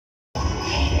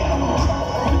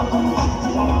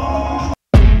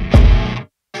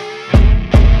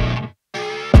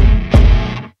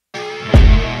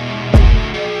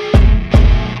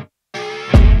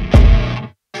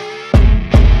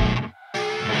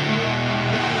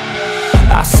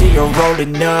I see her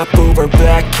rolling up, Uber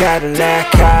black Cadillac,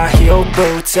 high heel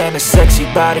boots and a sexy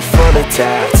body full of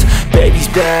tats. Baby's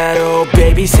bad, oh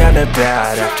baby's hella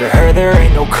bad. After her there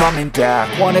ain't no coming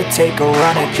back. Wanna take a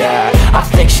run at that. I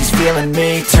think she's feeling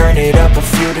me, turn it up a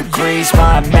few degrees.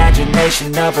 My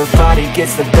imagination of her body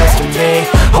gets the best of me.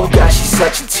 Oh gosh, she's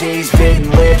such a tease,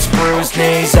 bitten lips, bruised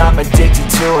knees. I'm addicted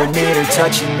to her, need her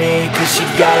touching me, cause she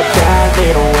got a bad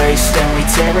little waist. And we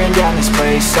tearing down this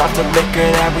place, off the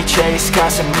liquor that we chase.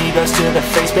 Casamigos to the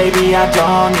face, baby I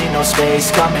don't need no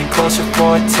space. Coming closer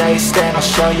for a taste, and I'll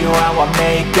show you how I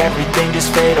make everything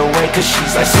just fade away. Cause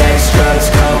she's like sex, drugs,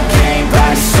 cocaine,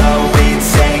 body so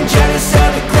insane. Jealous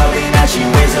of the clothing that she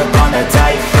wears up on a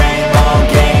tight frame. All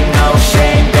game, no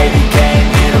shame, baby came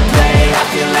here to play. I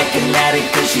feel like an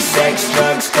addict cause she's sex,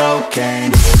 drugs,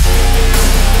 cocaine.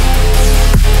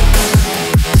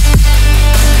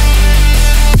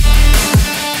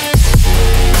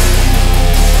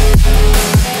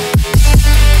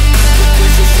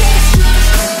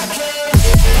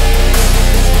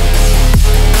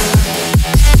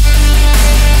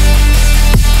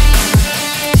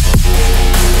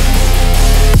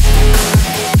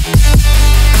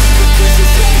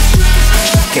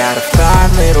 Got a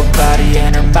fine little body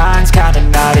and her mind's kinda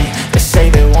naughty. They say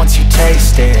that once you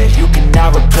taste it, you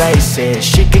cannot replace it.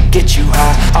 She could get you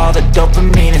high, all the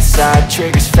dopamine inside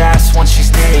triggers fast once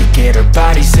she's naked. Her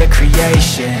body's a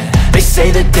creation. They say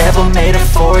the devil made her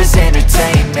for his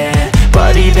entertainment,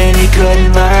 but even he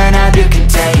couldn't learn how to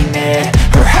contain it.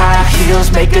 Her high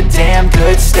heels make a damn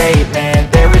good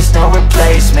statement. There is no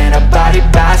replacement, a body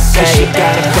by Satan. Cause she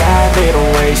got a bad little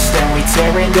waist, and we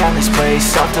tearing down this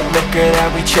place. Off the liquor that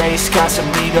we chase,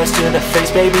 Casamigos to the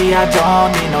face. Baby, I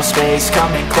don't need no space.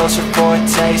 Coming closer for a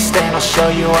taste, and I'll show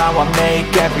you how I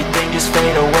make everything just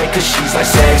fade away. Cause she's like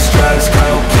sex, drugs,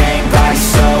 cocaine, body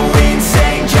so